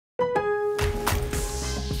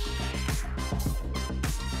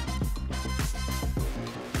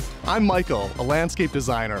I'm Michael, a landscape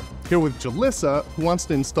designer, here with Jalissa, who wants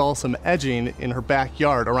to install some edging in her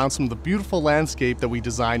backyard around some of the beautiful landscape that we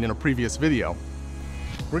designed in a previous video.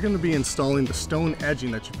 We're going to be installing the stone edging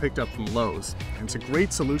that you picked up from Lowe's. And it's a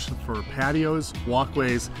great solution for patios,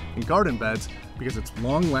 walkways, and garden beds because it's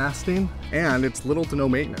long-lasting and it's little to no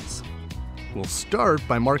maintenance. We'll start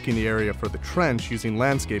by marking the area for the trench using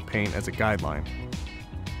landscape paint as a guideline.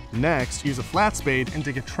 Next, use a flat spade and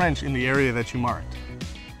dig a trench in the area that you marked.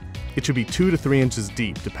 It should be 2 to 3 inches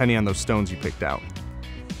deep, depending on those stones you picked out.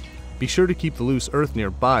 Be sure to keep the loose earth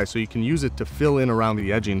nearby so you can use it to fill in around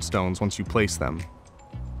the edging stones once you place them.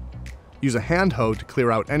 Use a hand hoe to clear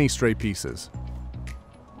out any stray pieces.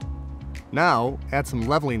 Now, add some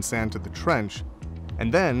leveling sand to the trench,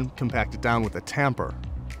 and then compact it down with a tamper.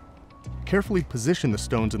 Carefully position the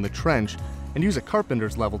stones in the trench and use a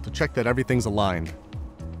carpenter's level to check that everything's aligned.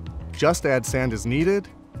 Just add sand as needed,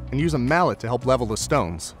 and use a mallet to help level the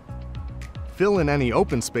stones. Fill in any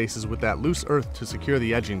open spaces with that loose earth to secure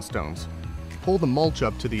the edging stones. Pull the mulch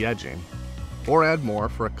up to the edging, or add more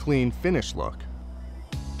for a clean, finished look.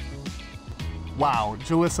 Wow,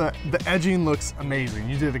 Jalissa, the edging looks amazing.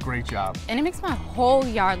 You did a great job. And it makes my whole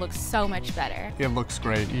yard look so much better. It looks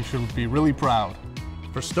great. You should be really proud.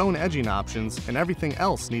 For stone edging options and everything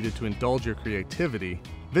else needed to indulge your creativity,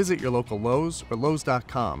 visit your local Lowe's or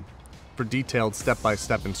Lowes.com. For detailed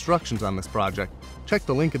step-by-step instructions on this project, check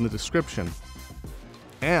the link in the description.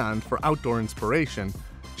 And for outdoor inspiration,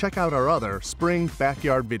 check out our other spring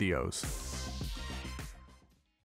backyard videos.